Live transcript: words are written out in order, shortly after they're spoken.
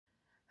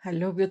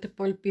Hello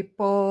beautiful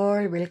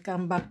people,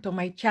 welcome back to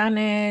my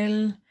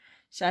channel.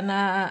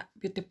 Sana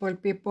beautiful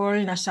people,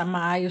 nasa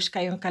maayos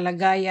kayong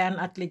kalagayan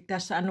at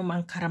ligtas sa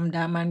anumang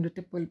karamdaman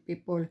beautiful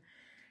people.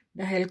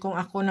 Dahil kung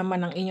ako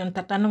naman ang inyong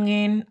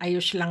tatanungin,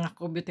 ayos lang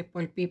ako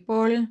beautiful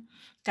people.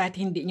 Kahit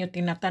hindi nyo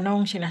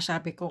tinatanong,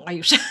 sinasabi kong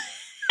ayos.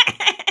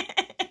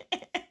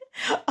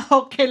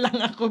 Okay lang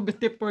ako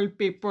beautiful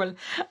people.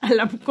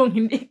 Alam kong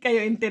hindi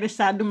kayo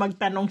interesado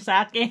magtanong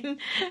sa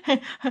akin.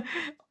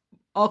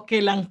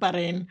 Okay lang pa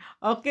rin.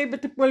 Okay,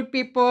 beautiful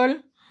people.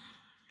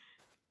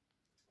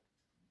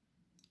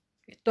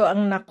 Ito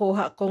ang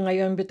nakuha ko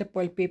ngayon,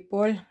 beautiful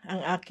people.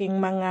 Ang aking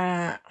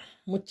mga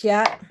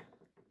mutya.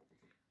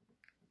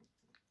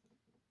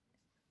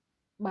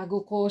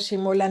 Bago ko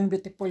simulan,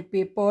 beautiful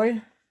people,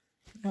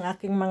 ang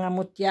aking mga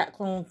mutya,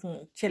 kung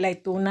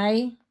sila'y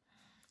tunay,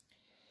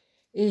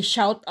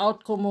 i-shout out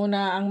ko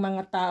muna ang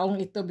mga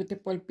taong ito,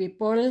 beautiful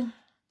people.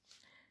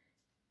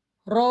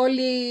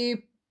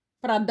 Rolly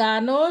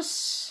Pradanos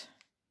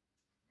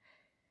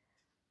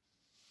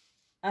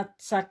at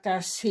saka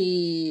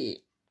si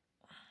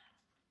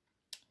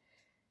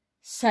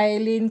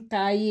Silent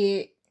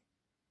Kaye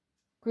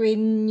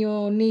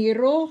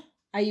Quinoniro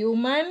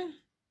Ayuman.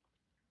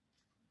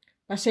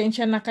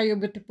 Pasensya na kayo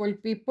beautiful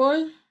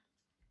people.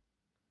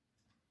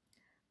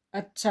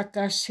 At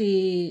saka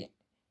si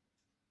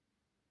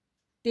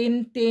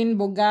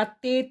Tintin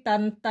Bugatti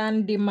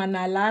Tantan Di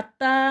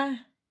Manalata,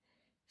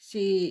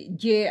 si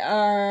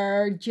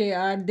JR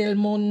Del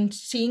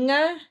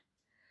Monsinga,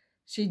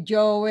 si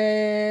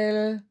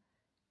Joel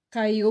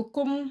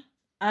Kayukum,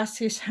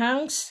 Asis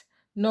Hanks,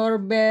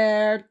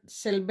 Norbert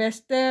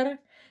Sylvester,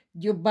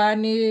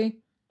 Giovanni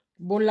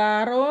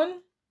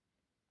Bularon,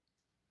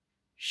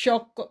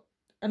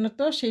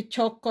 si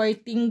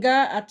Chokoy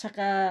Tinga, at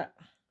saka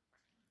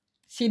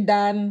si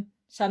Dan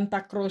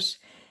Santa Cruz.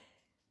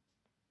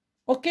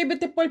 Okay,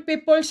 beautiful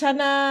people,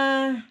 sana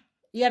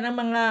yan ang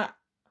mga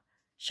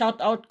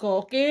shout out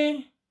ko, okay?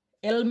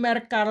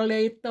 Elmer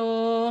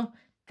Carleto,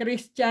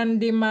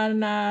 Christian Di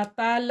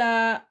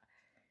Manatala,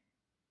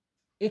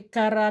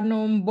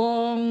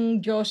 Ikaranumbong,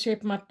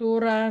 Joseph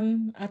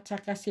Maturan, at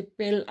saka si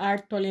Phil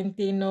R.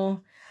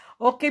 Tolentino.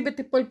 Okay,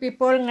 beautiful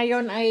people,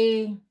 ngayon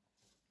ay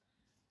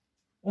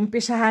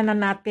umpisahan na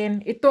natin.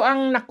 Ito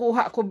ang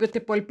nakuha ko,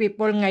 beautiful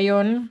people,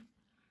 ngayon,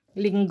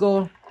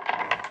 linggo.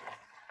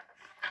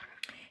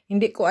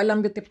 Hindi ko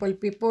alam, beautiful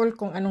people,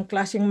 kung anong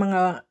klaseng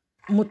mga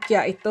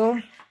mutya ito.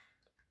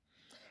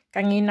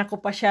 Kanina ko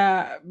pa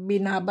siya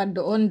binabad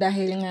doon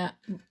dahil nga,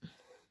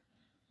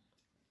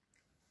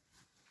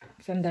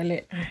 sandali.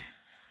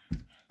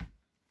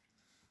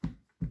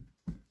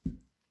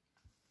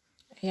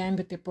 Ayan,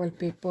 beautiful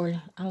people,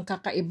 ang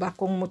kakaiba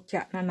kong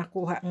mutya na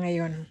nakuha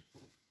ngayon.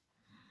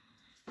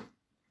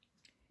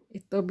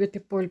 Ito,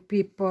 beautiful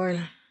people,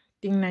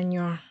 tingnan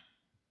nyo.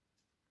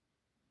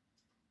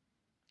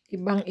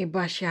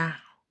 Ibang-iba siya.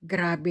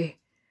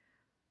 Grabe.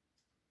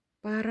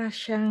 Para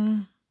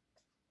siyang,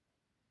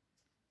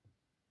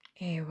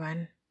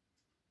 ewan.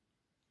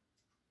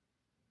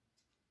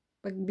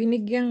 Pag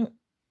binigyang,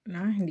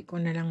 hindi ko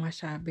na lang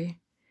masabi.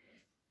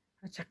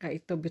 At saka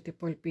ito,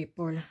 beautiful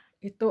people.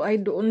 Ito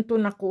ay doon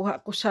to nakuha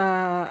ko sa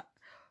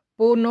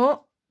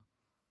puno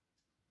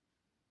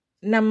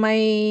na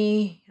may,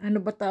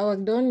 ano ba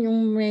tawag doon?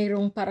 Yung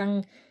mayroong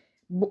parang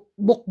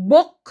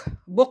bukbok,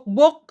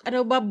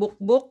 ano ba,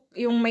 bukbok,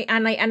 yung may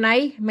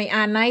anay-anay, may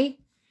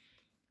anay.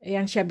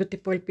 Ayan siya,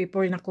 beautiful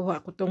people,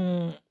 nakuha ko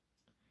tong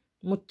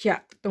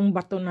mutya, tong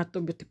bato na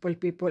to, beautiful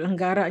people. Ang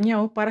gara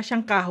niya, para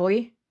siyang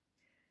kahoy.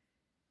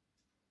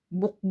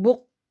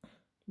 Bukbok,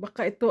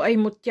 baka ito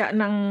ay mutya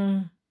ng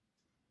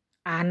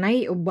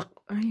anay o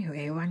ay,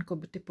 ewan ko,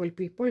 beautiful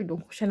people,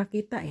 doon ko siya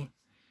nakita eh.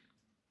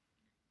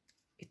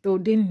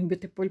 Ito din,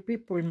 beautiful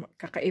people,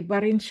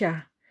 kakaiba rin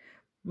siya.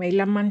 May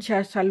laman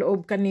siya sa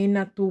loob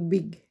kanina,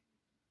 tubig.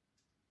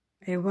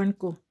 Ewan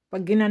ko.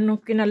 Pag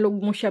kinalog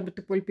mo siya,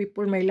 beautiful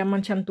people, may laman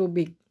siyang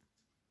tubig.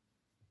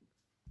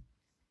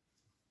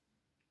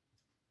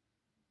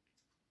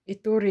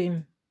 Ito rin.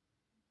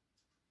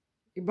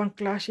 Ibang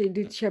klase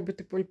din siya,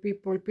 beautiful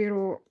people.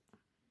 Pero,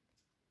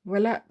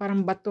 wala.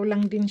 Parang bato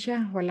lang din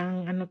siya.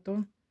 Walang ano to.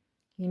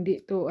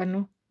 Hindi to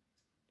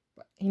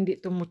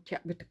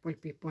mutya, beautiful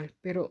people.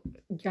 Pero,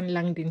 dyan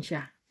lang din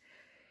siya.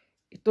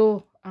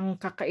 Ito, ang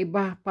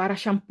kakaiba, para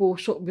siyang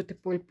puso,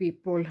 beautiful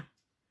people.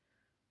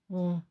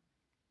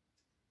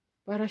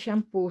 Para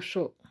siyang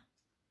puso.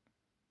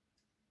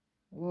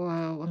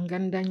 Wow, ang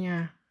ganda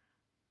niya.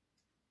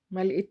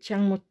 Maliit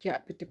siyang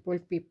mutya,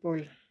 beautiful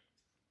people.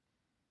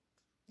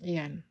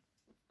 Ayan.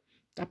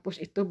 Tapos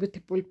ito,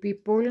 beautiful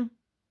people.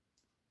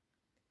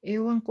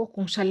 Ewan ko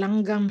kung sa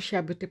langgam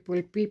siya, beautiful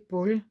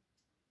people.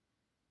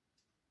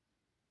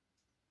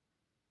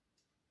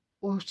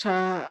 O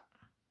sa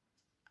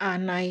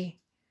anay.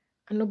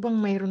 Ano bang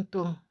mayroon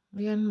to?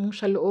 Ayan mo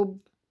sa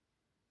loob.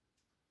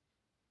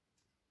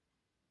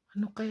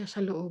 Ano kaya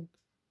sa loob?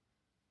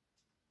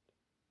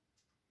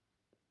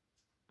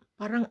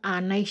 Parang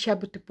anay siya,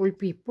 beautiful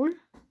people.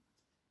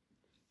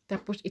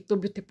 Tapos ito,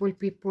 beautiful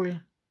people.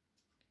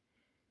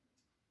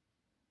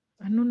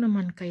 Ano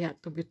naman kaya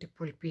to,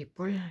 beautiful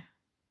people?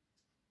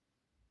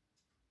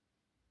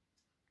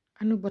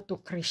 Ano ba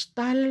to?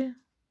 Crystal?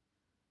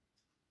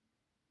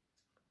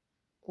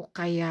 O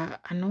kaya,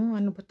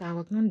 ano ba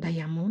tawag nun?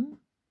 Diamond?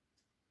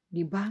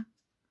 Diba?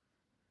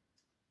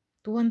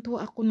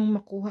 Tuwan-tuwa ako nung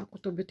makuha ko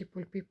to,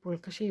 beautiful people.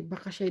 Kasi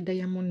baka siya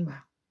diamond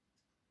ba?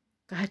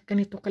 Kahit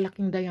ganito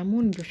kalaking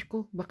diamond, Diyos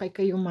ko, baka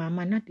kayo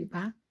mama na,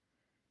 diba?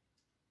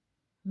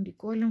 Hindi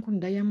ko alam kung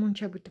diamond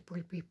siya,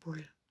 beautiful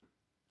people.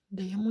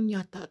 Diamond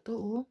yata to,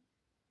 oh.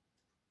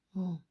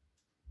 Oh.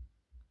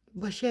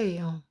 Iba siya eh,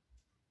 oh.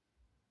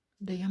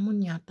 Diamond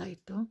yata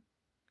ito.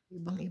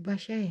 Ibang-iba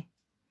siya eh.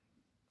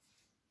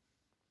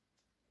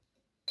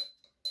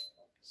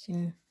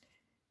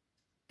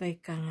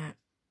 Teka nga.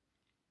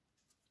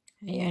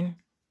 Ayan.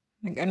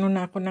 Nag-ano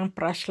na ako ng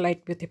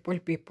flashlight,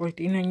 beautiful people.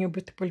 Tingnan nyo,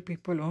 beautiful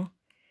people, oh.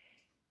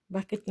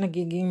 Bakit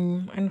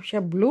nagiging, ano siya,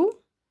 blue?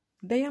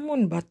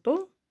 Diamond ba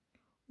to?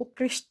 O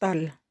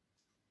crystal?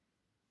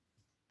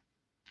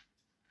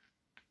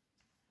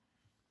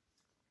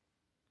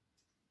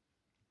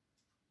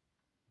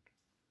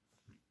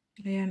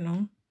 Ayan,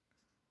 oh.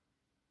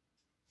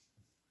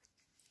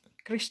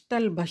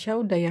 Crystal ba siya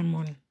o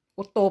diamond?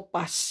 O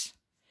topaz?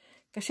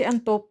 Kasi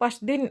ang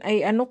topaz din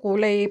ay ano,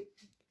 kulay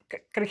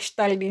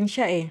crystal din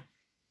siya eh.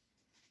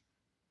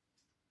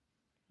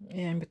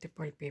 Ayan,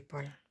 beautiful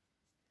people.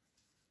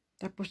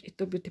 Tapos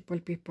ito,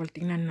 beautiful people,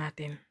 tingnan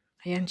natin.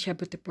 Ayan siya,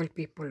 beautiful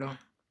people, oh.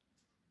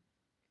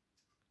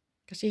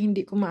 Kasi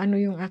hindi ko maano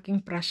yung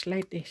aking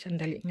flashlight eh.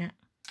 Sandali nga.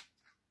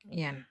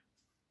 Ayan.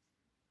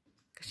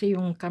 Kasi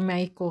yung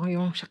kamay ko,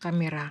 yung sa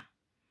camera,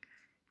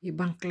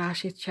 ibang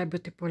klase siya,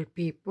 beautiful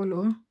people,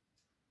 oh.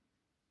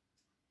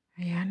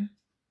 Ayan.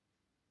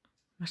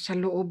 Nasa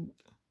loob.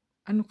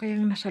 Ano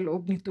kayang nasa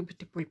loob nito,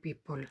 beautiful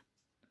people?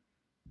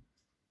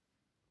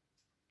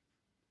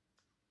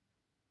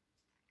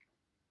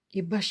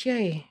 Iba siya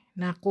eh.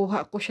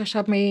 Nakuha ko siya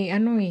sa may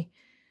ano eh.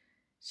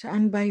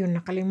 Saan ba yun?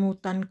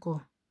 Nakalimutan ko.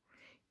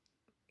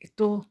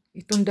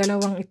 Itong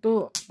dalawang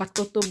ito,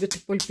 bato to,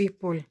 beautiful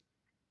people.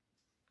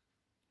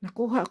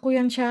 Nakuha ko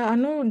yan siya,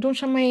 ano, doon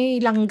sa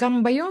may langgam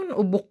ba yun?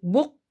 O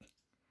bukbuk?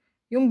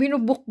 Yung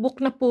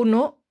binubukbuk na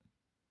puno.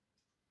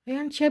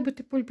 Ayan siya,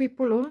 beautiful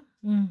people, oh.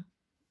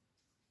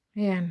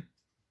 Ayan.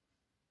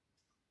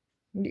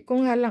 Hindi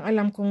ko nga lang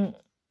alam kung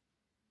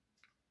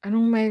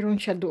anong mayroon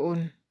siya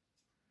doon.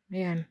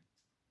 Ayan.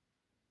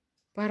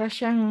 Para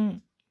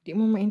siyang, di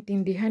mo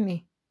maintindihan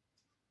eh.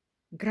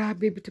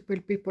 Grabe, beautiful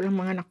people, ang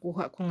mga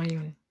nakuha ko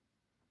ngayon.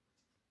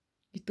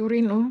 Ito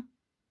rin, oh.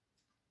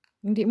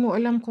 Hindi mo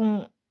alam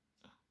kung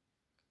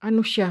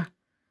ano siya.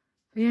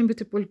 Ayan,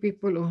 beautiful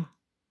people, oh.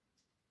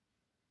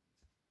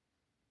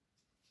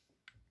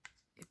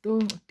 Ito,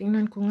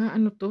 tingnan ko nga,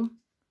 ano to.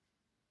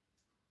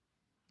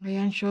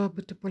 Ayan siya,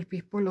 beautiful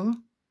people, oh.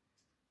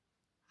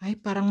 Ay,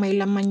 parang may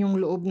laman yung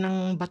loob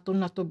ng bato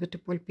na to,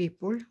 beautiful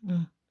people.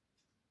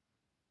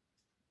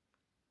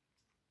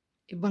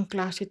 Ibang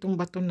klase itong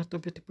bato na to,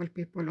 beautiful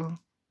people, oh.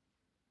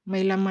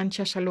 May laman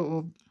siya sa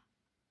loob.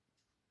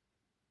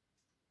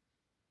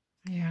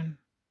 Ayan.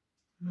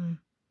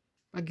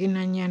 Pag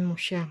ginanyan mo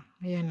siya,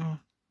 ayan, oh.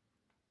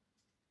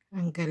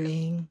 Ang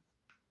galing.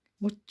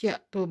 Mutya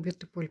to,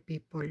 beautiful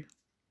people.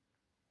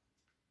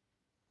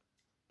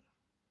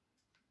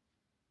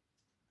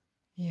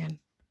 Ayan.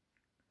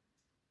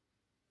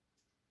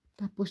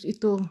 Tapos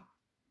ito,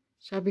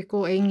 sabi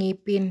ko ay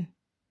ngipin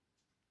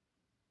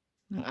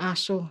ng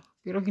aso.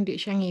 Pero hindi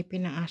siya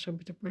ngipin ng aso,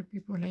 beautiful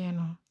people.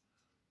 Ayan, oh.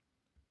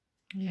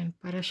 Ayan,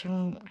 para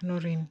siyang ano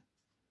rin.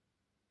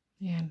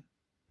 Ayan.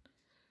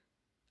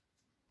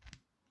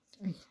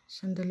 Ay,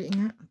 sandali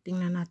nga.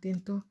 Tingnan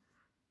natin to.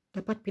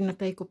 Dapat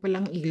pinatay ko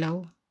palang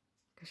ilaw.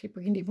 Kasi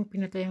pag hindi mo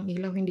pinatay ang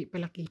ilaw, hindi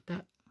pala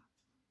kita.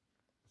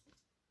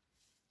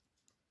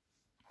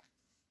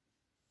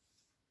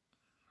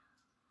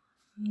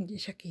 Hindi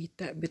siya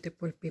kita,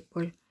 beautiful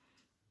people.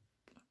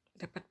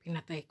 Dapat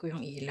pinatay ko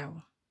yung ilaw.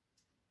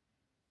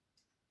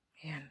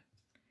 Ayan.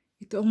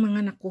 Ito ang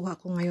mga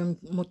nakuha ko ngayon,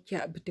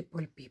 Mutya,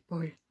 beautiful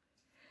people.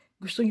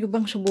 Gusto nyo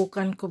bang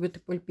subukan ko,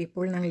 beautiful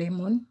people, ng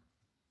lemon?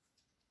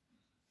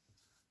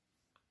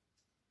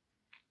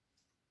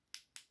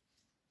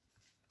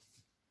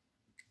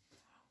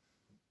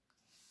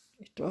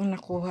 Ito ang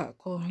nakuha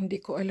ko.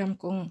 Hindi ko alam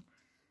kung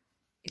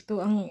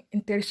ito ang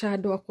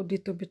interesado ako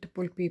dito,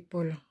 beautiful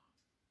people.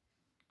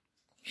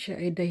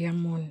 Siya ay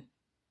diamond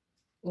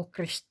o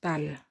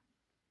kristal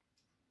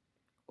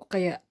o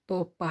kaya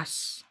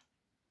topaz.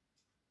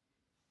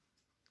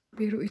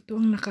 Pero ito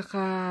ang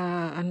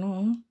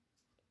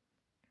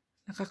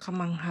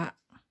nakakamangha.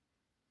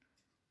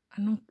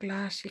 Anong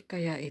klase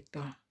kaya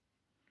ito?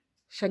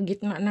 Sa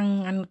gitna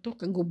ng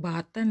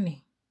kagubatan eh.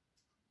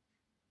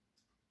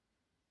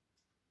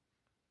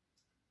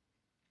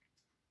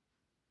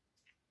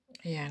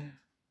 Ayan.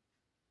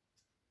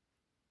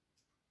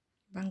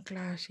 Ibang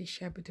klase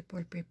siya,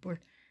 beautiful people.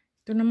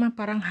 Ito naman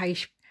parang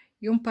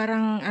yung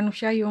parang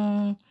siya,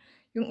 yung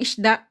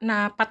isda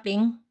na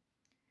pating.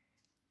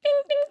 Ting,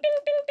 ting, ting,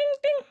 ting, ting,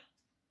 ting.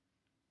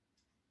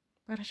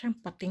 Para siyang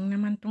pating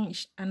naman tong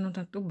ano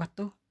na to,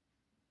 bato.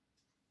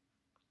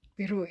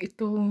 Pero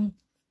itong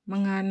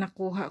mga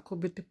nakuha ko,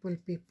 beautiful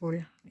people,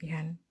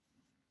 yan.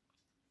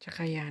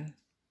 Tsaka yan.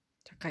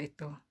 Tsaka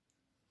ito.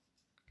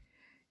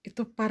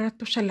 Ito para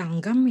to sa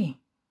langgam eh.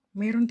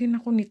 Mayroon din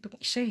ako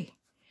nitong isa eh.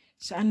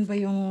 Saan ba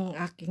yung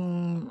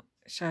aking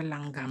sa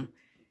langgam?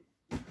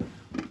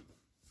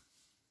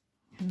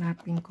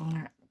 Hanapin ko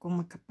nga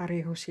kung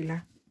magkapareho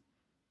sila.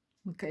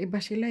 Magkaiba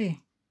sila eh.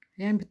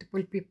 Ayan,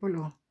 beautiful people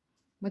oh.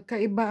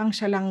 Magkaiba ang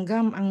sa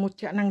langgam, ang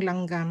mutya ng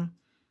langgam.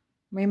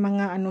 May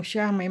mga ano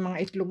siya, may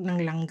mga itlog ng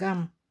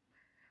langgam.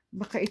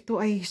 Baka ito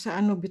ay sa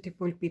ano,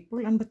 beautiful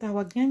people. Ano ba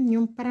tawag yan?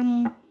 Yung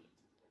parang,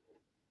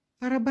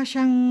 para ba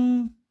siyang,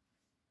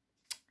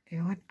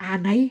 ewan,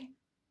 anay?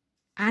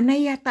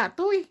 Anay yata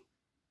to eh.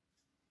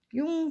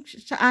 Yung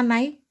sa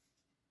anay.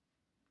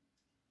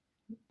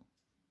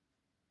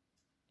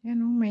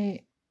 Yan oh,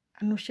 may,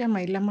 ano siya,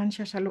 may laman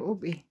siya sa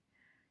loob eh.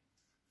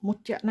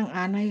 Mutya ng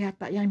anay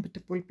yata yan,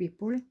 beautiful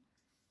people.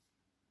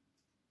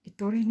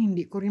 Ito rin,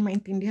 hindi ko rin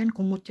maintindihan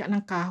kung mutya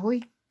ng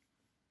kahoy.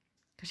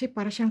 Kasi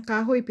para siyang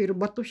kahoy, pero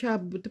bato siya,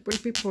 beautiful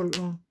people.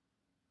 Oh.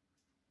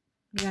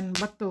 Yan,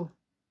 bato.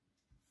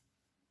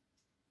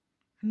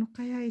 Ano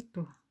kaya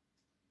ito?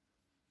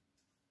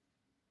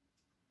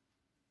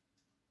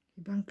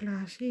 Ibang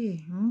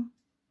klase.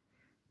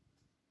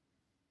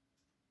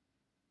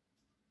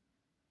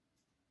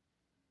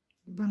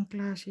 Ibang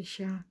klase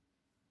siya.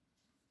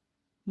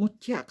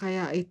 Mutya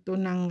kaya ito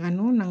ng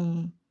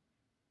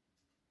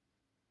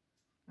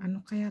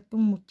ano kaya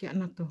tong mutya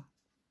na to?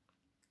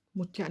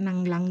 Mutya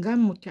ng langgam,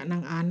 mutya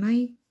ng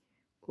anay.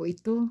 O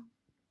ito.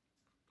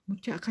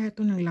 Mutya kaya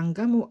to ng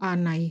langgam o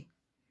anay.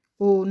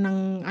 O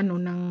ng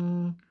ng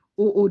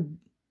uod.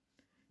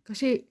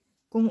 Kasi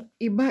kung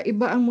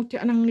iba-iba ang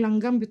mutya ng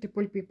langgam,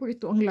 beautiful people,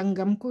 ito ang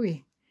langgam ko eh.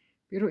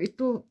 Pero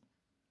ito,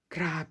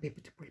 grabe,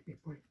 beautiful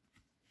people.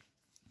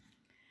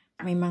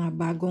 May mga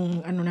bagong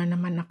na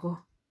naman ako.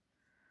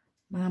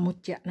 Mga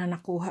mutya na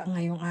nakuha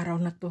ngayong araw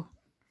na to.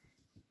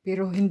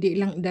 Pero hindi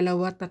lang 2,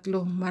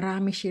 3,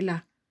 marami sila.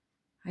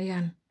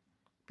 Ayan.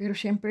 Pero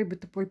siyempre,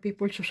 beautiful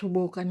people,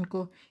 susubukan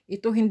ko.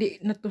 Ito hindi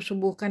na to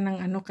subukan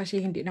ng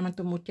kasi hindi naman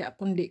to mutya,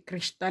 kundi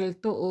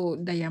crystal to o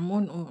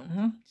diamond.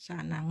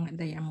 Sana nga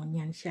diamond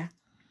yan siya.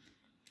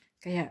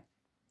 Kaya,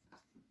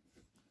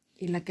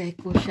 ilagay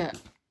ko siya.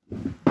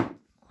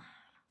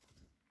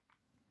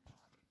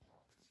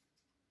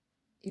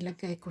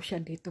 Ilagay ko siya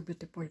dito,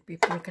 beautiful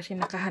people, kasi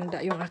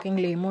nakahanda yung aking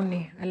lemon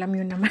eh. Alam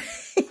nyo naman.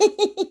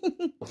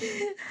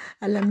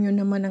 Alam nyo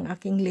naman ang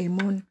aking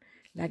lemon.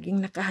 Laging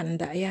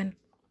nakahanda yan.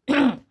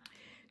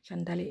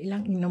 Sandali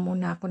lang, inom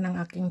muna ako ng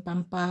aking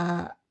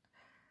pampalakas.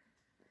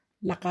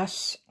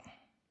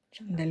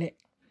 Sandali.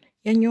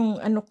 Yan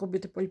yung ko,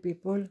 beautiful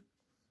people.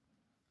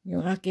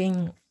 Yung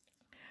aking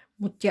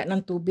mutya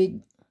ng tubig.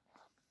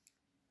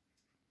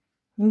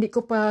 Hindi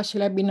ko pa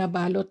sila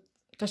binabalot.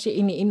 Kasi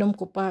iniinom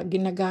ko pa,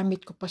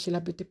 ginagamit ko pa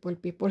sila, beautiful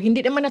people. Hindi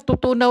naman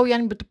natutunaw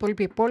yan, beautiful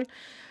people.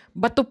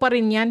 Bato pa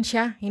rin yan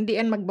siya. Hindi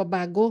yan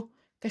magbabago.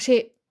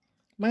 Kasi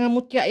mga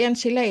mutya yan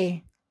sila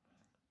eh.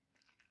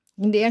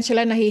 Hindi yan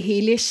sila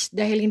nahihilis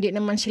dahil hindi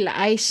naman sila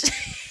ice.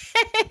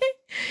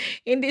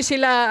 Hindi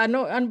sila,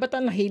 ano ba ito,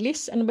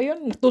 nahilis? Ano ba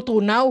yun?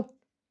 Natutunaw.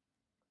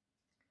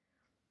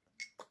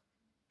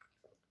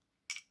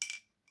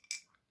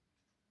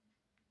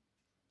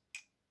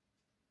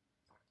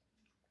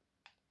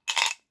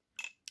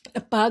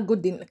 Napagod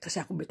din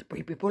kasi ako,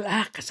 beautiful people.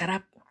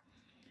 Kasarap.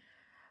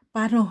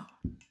 Paano?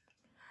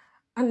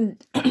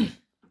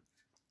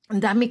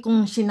 Ang dami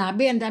kong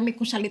sinabi, ang dami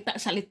kong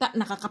salita,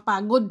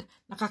 nakakapagod,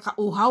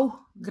 nakakauhaw.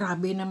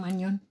 Grabe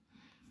naman yun.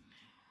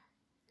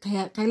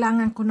 Kaya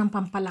kailangan ko ng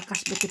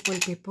pampalakas, beautiful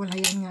people.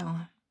 Ayan nga,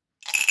 oh.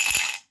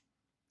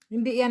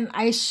 Hindi yan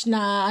ice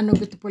na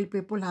beautiful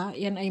people ha.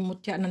 Yan ay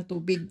mutya ng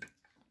tubig.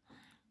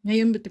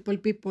 Ngayon,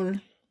 beautiful people,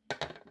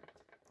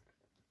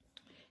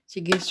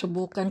 sige,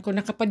 subukan ko.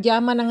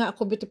 Nakapadyama na nga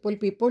ako, beautiful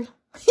people.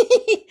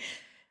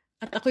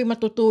 At ako'y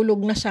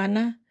matutulog na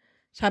sana.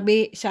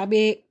 Sabi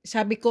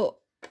ko,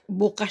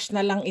 bukas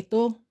na lang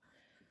ito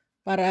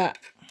para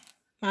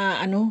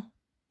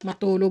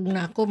matulog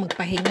na ako,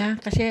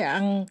 magpahinga. Kasi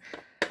ang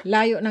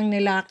layo ng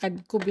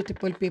nilakad ko,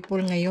 beautiful people,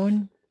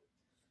 ngayon.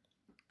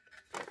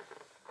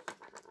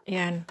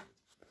 Yan.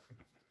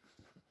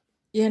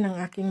 Yan ang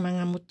aking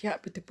mga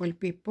mutya, beautiful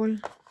people.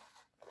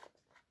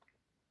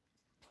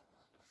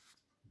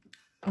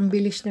 Ang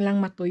bilis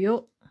nilang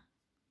matuyo.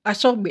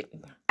 Asobit.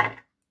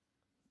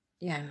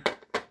 Yan.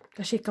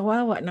 Kasi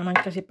kawawa naman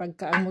kasi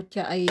pagka ang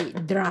mutya ay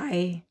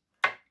dry.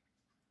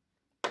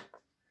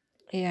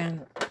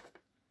 Ayan.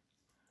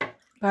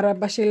 Para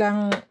ba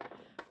silang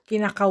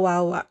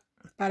kinakawawa?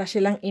 Para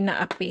silang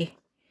inaapi.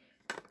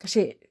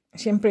 Kasi,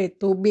 siyempre,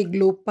 tubig,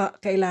 lupa,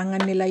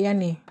 kailangan nila yan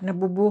eh.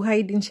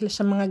 Nabubuhay din sila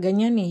sa mga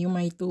ganyan eh. Yung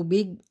may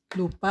tubig,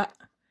 lupa.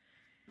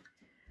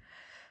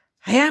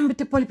 Ayan,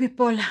 beautiful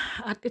people.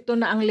 At ito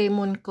na ang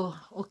lemon ko.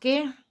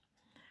 Okay?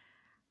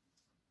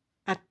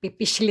 At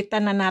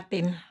pipislitan na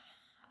natin.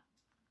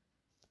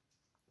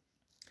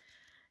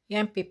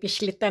 Yan,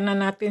 pipislitan na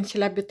natin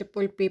sila,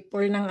 beautiful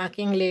people, ng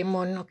aking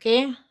lemon,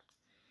 okay?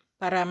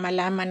 Para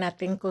malaman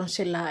natin kung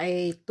sila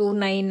ay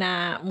tunay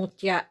na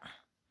mutya.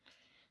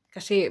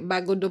 Kasi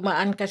bago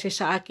dumaan kasi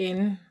sa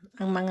akin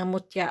ang mga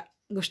mutya,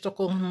 gusto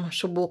kong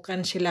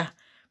subukan sila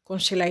kung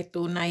sila ay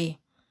tunay.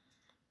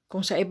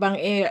 Kung sa ibang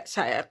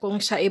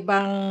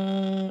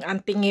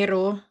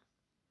antingero,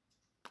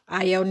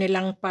 ayaw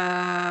nilang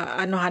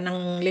anuhan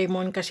ng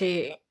lemon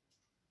kasi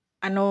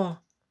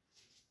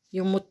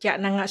yung mutya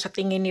na nga sa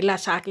tingin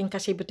nila. Sa akin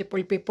kasi,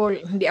 beautiful people,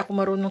 hindi ako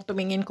marunong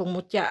tumingin kung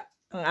mutya.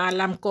 Ang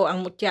alam ko, ang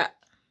mutya,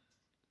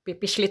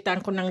 pipislitan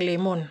ko ng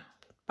lemon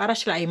para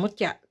sila ay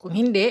mutya. Kung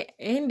hindi,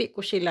 hindi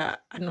ko sila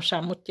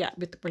sa mutya,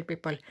 beautiful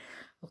people.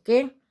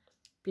 Okay?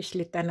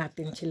 Pislitan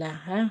natin sila,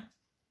 ha?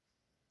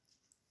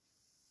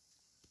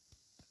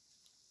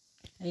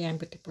 Ayan,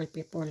 beautiful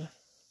people.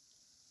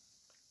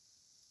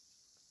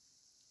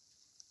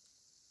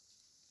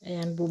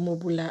 Ayan,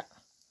 bumubula.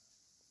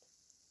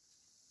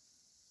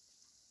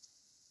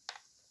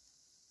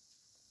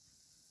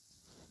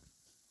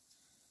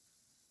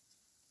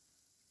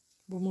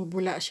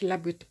 Bumubula sila,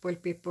 beautiful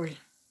people.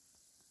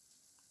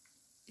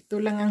 Ito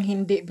lang ang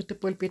hindi,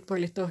 beautiful people.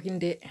 Ito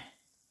hindi.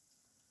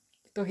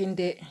 Ito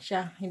hindi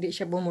siya. Hindi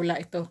siya bumula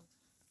ito.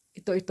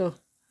 Ito.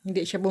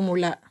 Hindi siya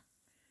bumula.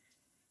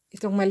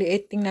 Itong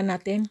maliit, tingnan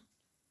natin.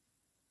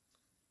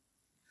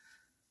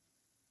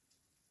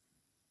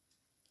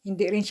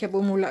 Hindi rin siya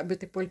bumula,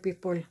 beautiful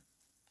people.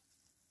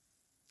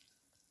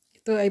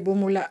 Ito ay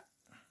bumula.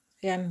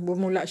 Ayan,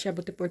 bumula siya,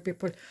 beautiful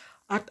people.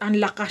 At ang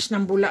lakas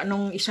ng bula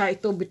nung isa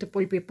ito,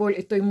 beautiful people.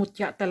 Ito'y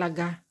mutya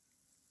talaga.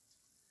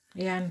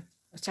 Ayan.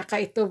 At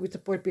saka ito,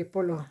 beautiful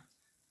people, oh.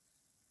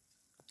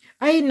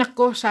 Ay,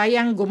 nako,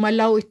 sayang,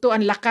 gumalaw ito,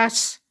 ang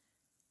lakas.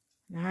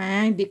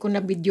 Ay, hindi ko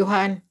na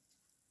videohan.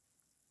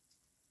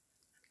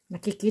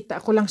 Nakikita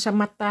ako lang sa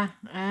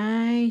mata.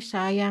 Ay,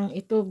 sayang,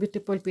 ito,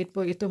 beautiful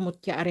people, ito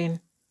mutya rin.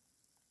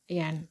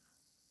 Ayan.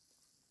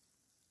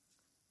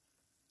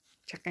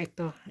 Saka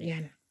ito,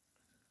 ayan.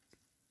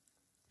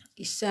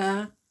 1,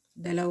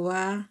 2, 3,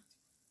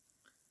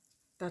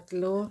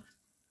 4,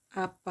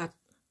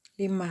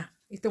 5.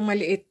 Itong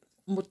maliit,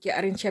 mutya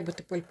rin siya,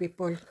 beautiful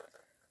people.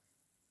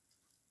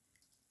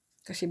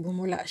 Kasi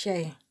bumula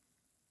siya eh.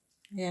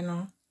 Ayan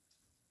o.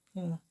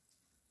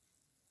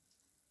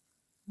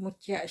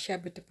 Mutya siya,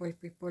 beautiful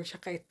people.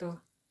 Saka ito,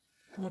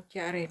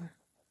 mutya rin.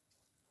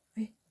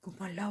 Ay,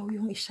 gumalaw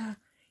yung isa.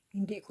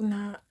 Hindi ko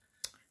na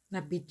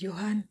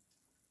videohan.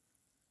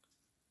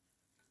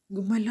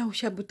 Gumalaw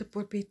siya,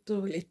 beautiful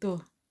people.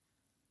 Ito.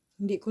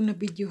 Hindi ko na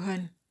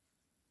videohan.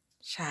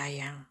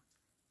 Sayang.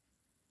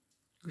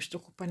 Gusto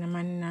ko pa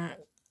naman na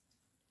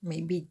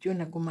may video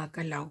na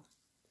gumagalaw.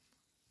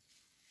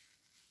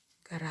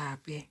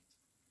 Grabe.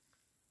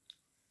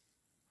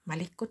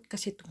 Malikot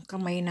kasi itong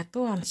kamay na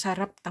to. Ang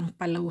sarap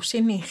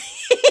tampalawsin eh.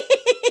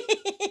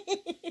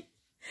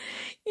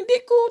 Hindi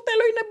ko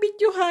taloy na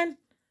videohan.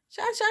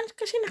 Saan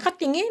kasi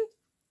nakatingin?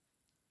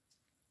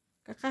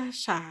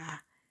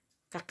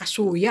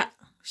 Kakasuya.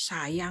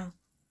 Sayang.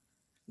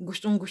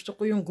 Gustong-gusto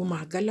ko yung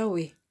gumagalaw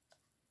eh.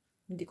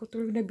 Hindi ko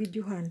tuloy na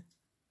videohan.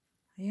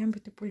 Ayan,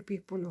 beautiful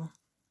people, oh.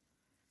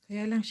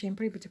 Kaya lang,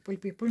 syempre, beautiful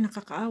people,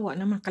 nakakaawa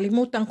naman.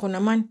 Kalimutan ko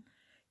naman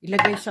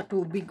ilagay sa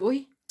tubig,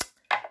 oy.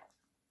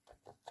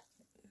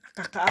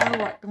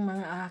 Nakakaawa itong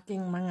mga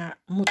aking mga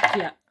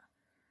mutya.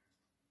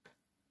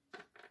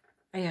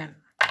 Ayan.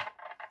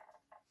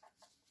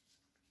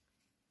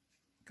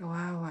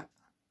 Kawawa.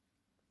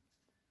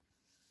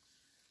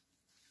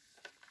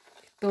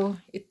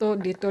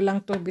 Ito, dito lang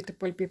to,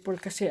 beautiful people,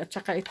 kasi at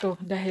saka ito,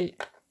 dahil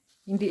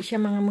hindi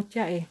siya mga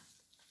mutya eh.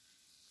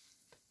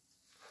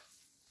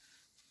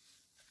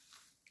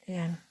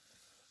 Ayan.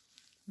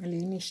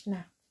 Malinis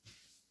na.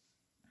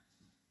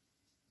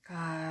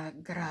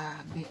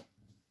 Grabe.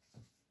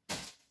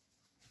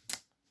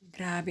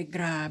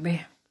 Grabe.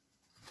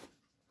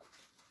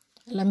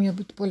 Alam niyo,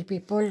 beautiful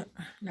people,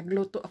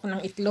 nagluto ako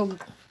ng itlog.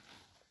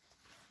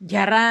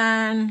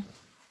 Jaran.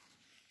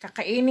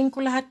 Kakainin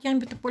ko lahat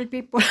yan, beautiful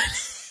people.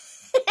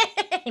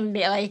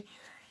 Hindi ay.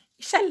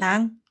 Isa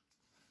lang.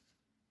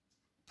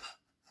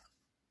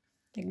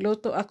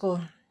 Nagluto ako.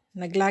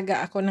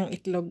 Naglaga ako ng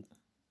itlog.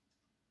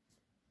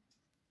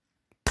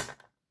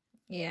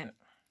 Yan.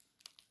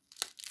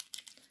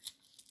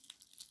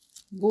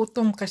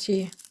 Gutom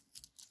kasi.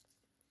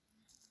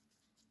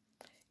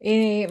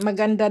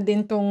 Maganda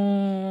din tong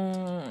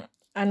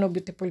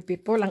beautiful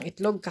people, ang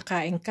itlog,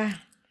 kakain ka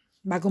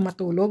bago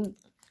matulog.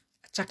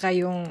 At saka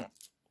yung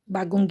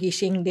bagong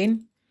gising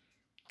din,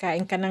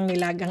 kain ka ng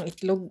nilagang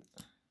itlog.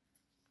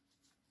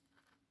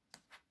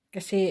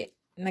 Kasi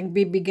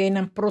nagbibigay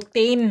ng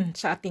protein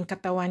sa ating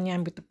katawan yan,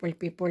 beautiful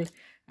people.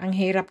 Ang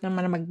hirap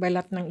naman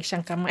magbalat ng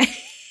isang kamay.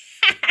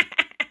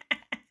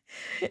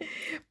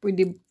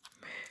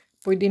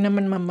 Pwede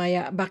naman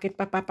mamaya. Bakit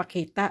pa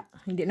papakita?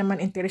 Hindi naman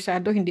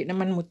interesado, hindi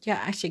naman mutya.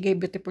 Sige,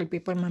 beautiful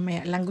people,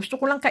 mamaya lang. Gusto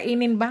ko lang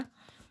kainin ba?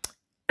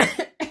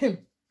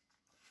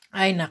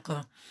 Ay, nako.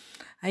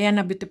 Ayan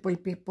na, beautiful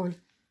people.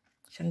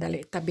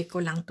 Sandali, tabi ko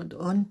lang to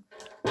doon.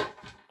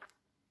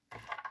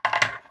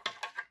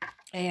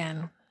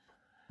 Ayan.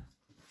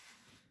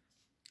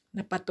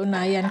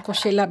 Napatunayan ko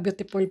sila,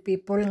 beautiful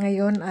people.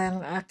 Ngayon,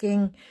 ang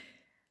aking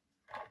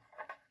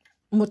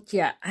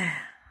mutya.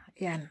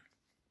 Ayan.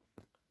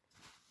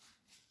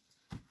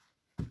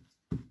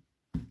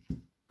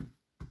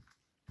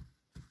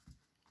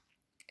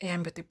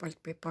 Ayan, beautiful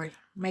people.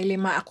 May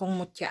 5 akong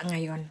mutya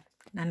ngayon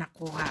na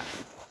nakuha.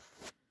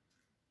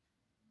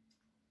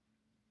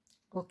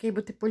 Okay,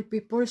 beautiful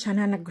people.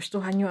 Sana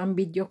nagustuhan nyo ang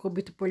video ko,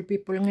 beautiful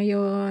people,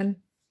 ngayon.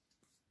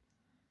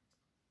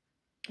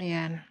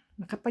 Ayan.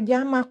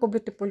 Nakapajama ako,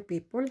 beautiful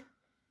people.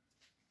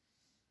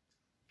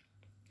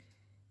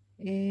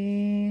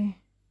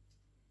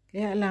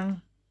 Kaya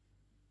lang.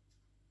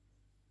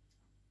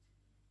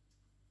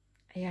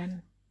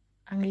 Ayan.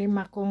 Ang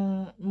 5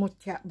 kong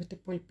mutya,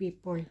 beautiful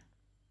people.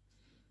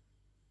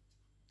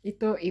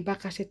 Ito, iba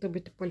kasi to,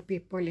 beautiful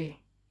people eh.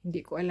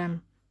 Hindi ko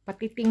alam.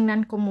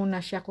 Patitingnan ko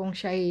muna siya kung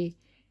siya'y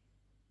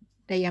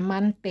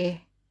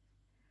diamante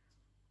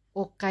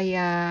o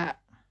kaya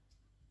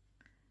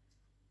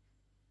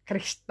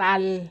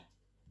kristal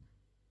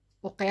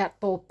o kaya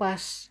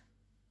topas.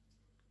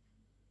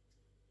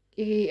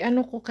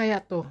 Ano ko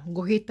kaya to?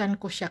 Guhitan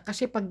ko siya.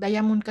 Kasi pag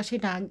diamond kasi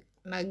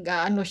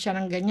nag-ano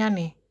siya ng ganyan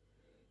eh.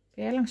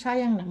 Kaya lang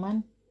sayang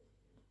naman.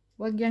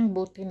 Huwag yung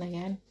bote na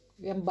yan.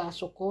 Yung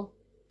baso ko.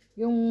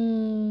 Yung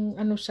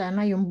ano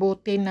sana, yung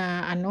bote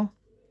na ano,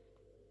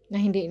 na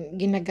hindi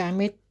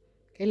ginagamit.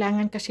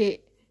 Kailangan kasi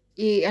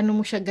ano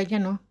mo siya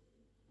ganyan, no?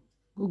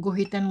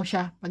 Guguhitan mo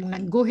siya. Pag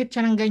nagguhit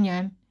siya ng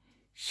ganyan,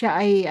 siya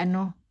ay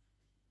ano.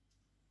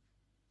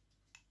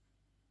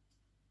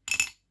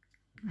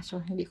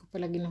 So, hindi ko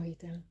pala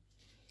ginuhitan.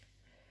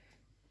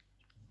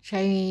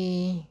 Siya ay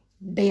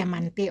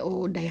diamante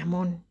o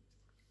diamond.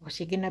 O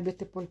sige na,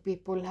 beautiful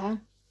people, ha?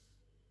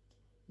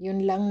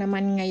 Yun lang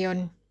naman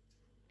ngayon.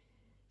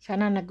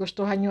 Sana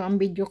nagustuhan nyo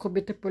ang video ko,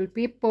 beautiful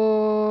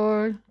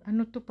people.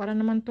 Ano to? Para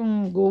naman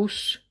tong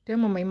ghost.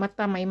 Tignan mo, may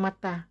mata, may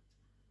mata.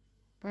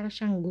 Para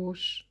siyang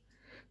ghost.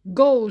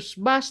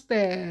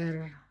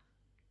 Ghostbuster!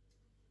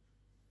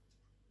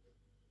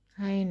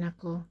 Ay,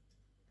 nako.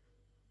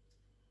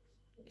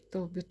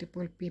 Ito,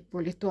 beautiful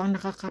people. Ito ang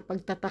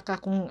nakakapagtataka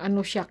kung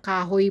ano siya.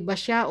 Kahoy ba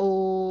siya?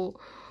 O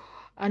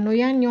ano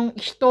yan? Yung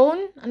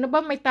stone? Ano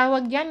ba? May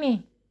tawag yan eh.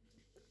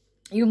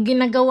 Yung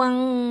ginagawang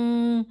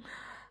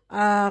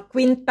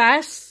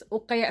kwintas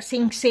o kaya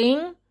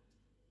sing-sing.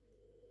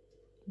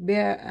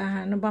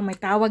 Ano ba? May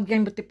tawag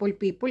yan, beautiful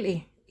people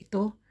eh.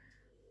 Ito.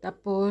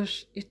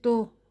 Tapos,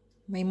 ito,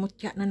 may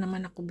mutya na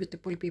naman ako,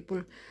 beautiful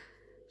people.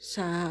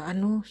 Sa,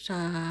 ano, sa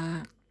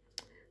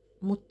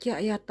mutya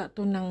yata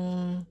to ng,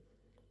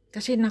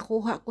 kasi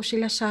nakuha ko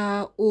sila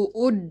sa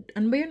uod.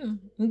 Ano ba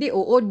yun? Hindi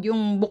uod,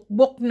 yung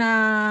bukbok na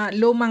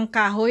lumang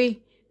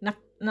kahoy.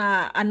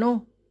 Na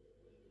ano,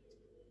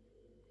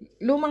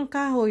 lumang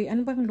kahoy.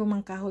 Ano bang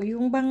lumang kahoy?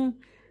 Yung bang,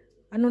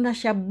 ano na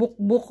siya,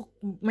 bukbok,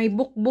 may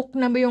bukbok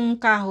na ba yung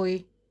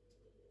kahoy?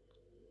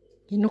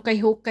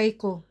 Hinukay-hukay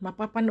ko.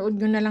 Mapapanood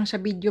nyo na lang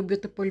sa video,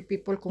 beautiful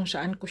people, kung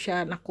saan ko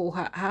siya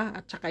nakuha, ha?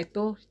 At saka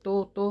ito.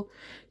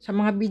 Sa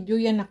mga video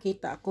yan,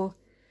 nakita ako.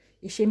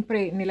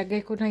 Siyempre,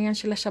 nilagay ko na yan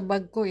sila sa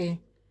bag ko, eh.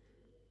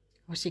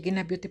 O, sige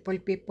na, beautiful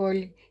people.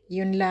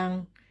 Yun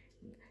lang.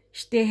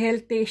 Stay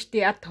healthy,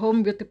 stay at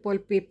home,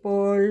 beautiful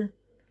people.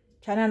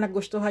 Sana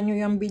nagustuhan nyo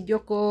yung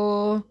video ko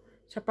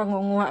sa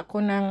pangunguha ko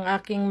ng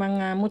aking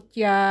mga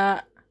mutya.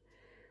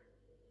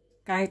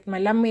 Kahit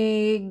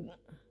malamig,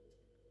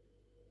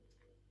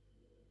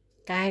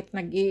 kahit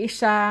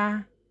nag-iisa,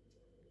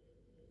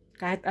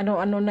 kahit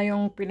ano-ano na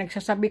yung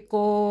pinagsasabi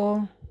ko.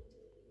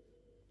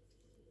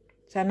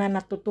 Sana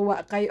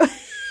natutuwa kayo.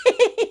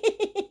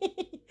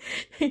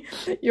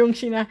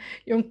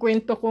 yung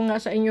kwento ko nga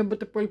sa inyo,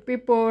 beautiful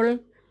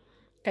people.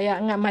 Kaya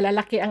nga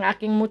malalaki ang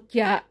aking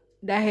mutya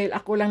dahil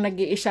ako lang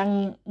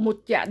nag-iisang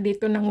mutya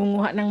dito,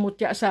 nangunguha ng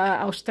mutya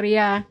sa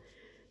Austria.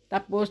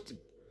 Tapos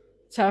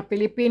sa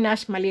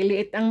Pilipinas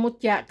maliliit ang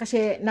mutya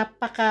kasi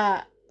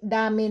napaka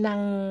dami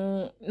ng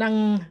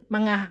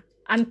mga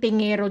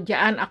antingero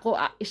diyan.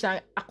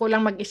 Ako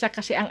lang mag-isa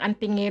kasi ang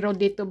antingero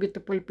dito,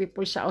 beautiful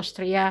people, sa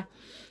Austria.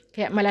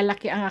 Kaya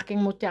malalaki ang aking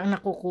mutya ang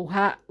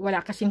nakukuha.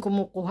 Wala kasing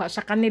kumukuha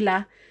sa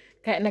kanila,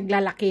 kaya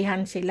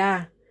naglalakihan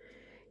sila.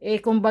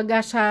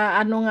 Kumbaga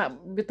sa ano nga,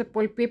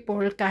 beautiful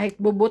people,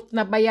 kahit bubot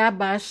na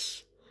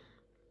bayabas,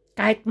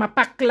 kahit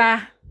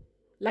mapakla,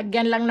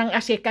 lagyan lang ng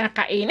asin,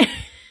 kain.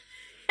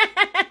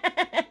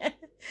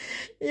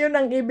 Yun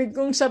ang ibig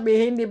kong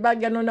sabihin, di ba?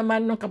 Gano'n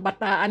naman nung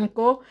kabataan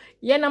ko.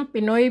 Yan ang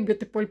Pinoy,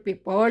 beautiful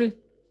people.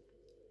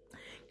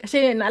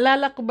 Kasi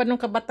naalala ko ba nung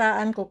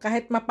kabataan ko,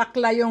 kahit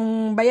mapakla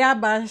yung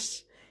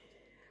bayabas,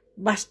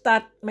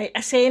 basta't may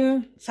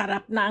asin,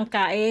 sarap na ang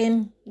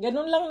kain.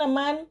 Ganun lang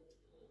naman.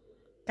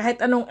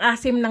 Kahit anong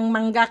asim ng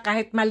mangga,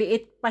 kahit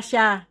maliit pa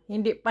siya,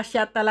 hindi pa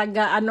siya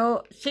talaga,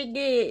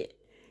 sige,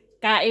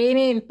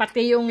 kainin,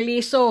 pati yung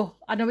liso,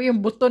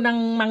 yung buto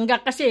ng mangga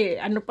kasi,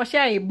 pa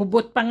siya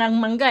bubot pa ngang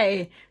mangga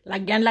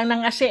lagyan lang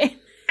ng asin.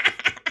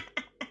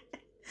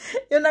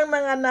 Yun ang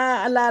mga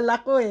naalala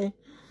ko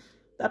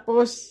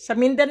Tapos, sa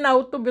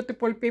Mindanao to,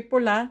 beautiful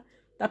people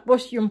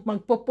Tapos yung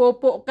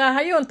magpopopo ka,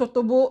 ayun,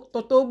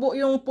 tutubo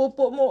yung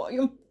popo mo,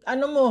 yung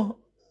ano mo,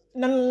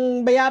 ng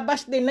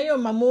bayabas din na yun,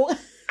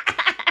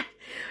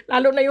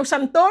 lalo na yung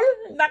santol,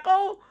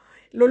 nako,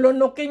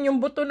 lulunukin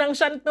yung buto ng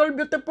santol,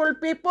 beautiful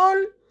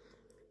people.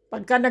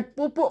 Pagka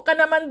nagpupo ka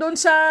naman doon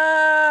sa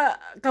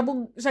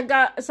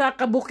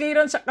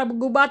kabukiran, sa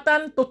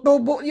kabugubatan,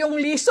 tutubo yung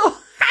liso.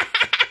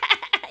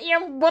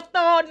 Yung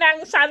buto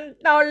ng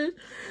santol.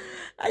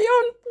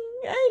 Ayun.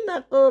 Ay,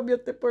 nako,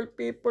 beautiful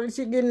people.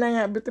 Sige na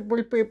nga,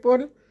 beautiful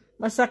people.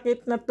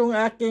 Masakit na tong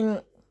aking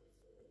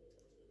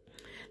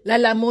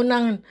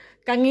lalamunan.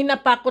 Kanina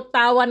pa ako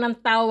tawa ng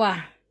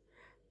tawa.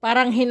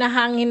 Parang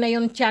hinahangin na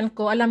yung tiyan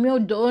ko. Alam nyo,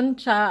 doon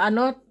sa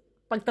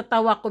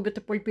pagtatawa ko,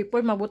 beautiful people,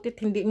 mabutit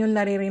hindi nyo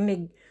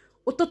naririnig.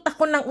 Utot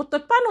ako ng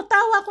utot. Paano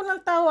tawa ako ng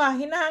tawa?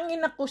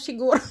 Hinahangin ako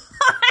siguro.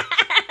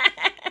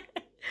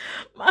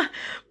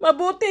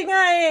 Mabuti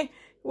nga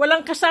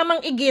walang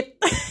kasamang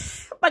igit.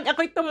 Pag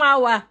ako'y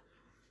tumawa.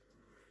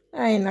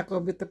 Ay,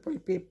 nako, beautiful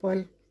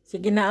people.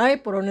 Sige na,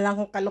 puro na lang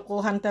akong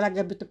kalukuhan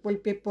talaga, beautiful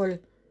people.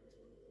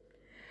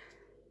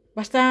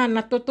 Basta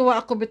natutuwa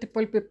ako,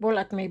 beautiful people,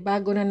 at may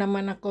bago na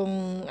naman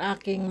akong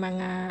aking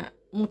mga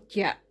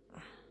mutya.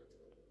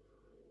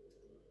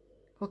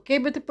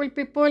 Okay, beautiful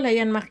people,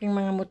 ayan making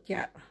mga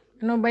mutya.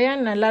 Ano ba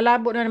yan?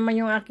 Lalabo na naman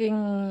yung aking,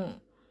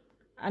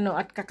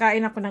 at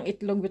kakain ako ng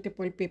itlog,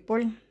 beautiful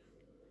people.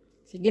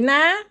 Sige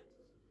na.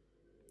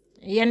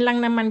 Yan lang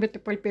naman,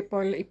 beautiful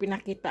people,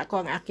 ipinakita ko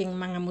ang aking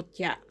mga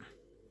mutya.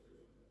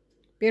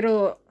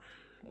 Pero,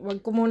 wag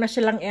ko muna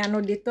silang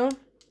dito.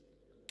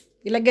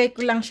 Ilagay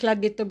ko lang sila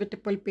dito,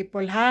 beautiful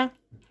people, ha?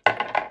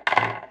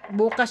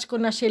 Bukas ko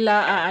na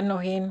sila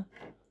aanuhin.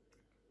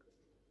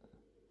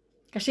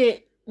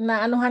 Kasi,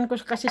 naanuhan ko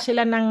kasi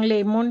sila ng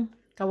lemon.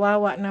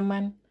 Kawawa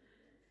naman.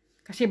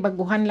 Kasi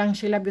baguhan lang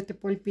sila,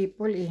 beautiful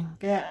people,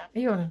 Kaya,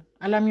 ayun,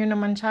 alam nyo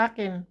naman sa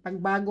akin, pag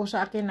bago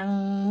sa akin ang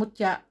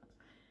mutya,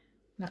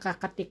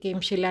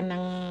 nakakatikim sila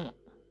ng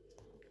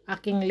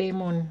aking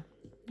lemon.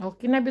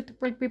 Okay na,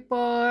 beautiful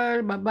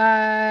people.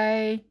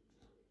 Bye-bye.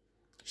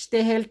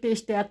 Stay healthy,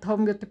 stay at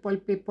home, beautiful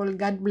people.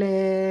 God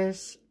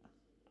bless.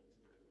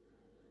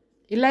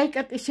 I-like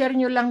at i-share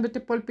nyo lang,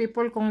 beautiful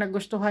people, kung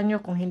nagustuhan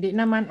nyo. Kung hindi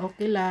naman,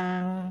 okay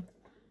lang.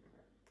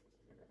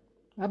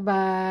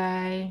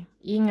 Bye-bye.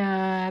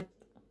 Ingat.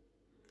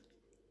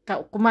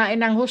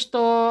 Kumain ng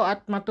husto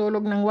at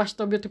matulog ng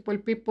wasto,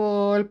 beautiful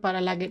people, para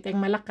lagi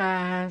tayong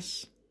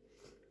malakas.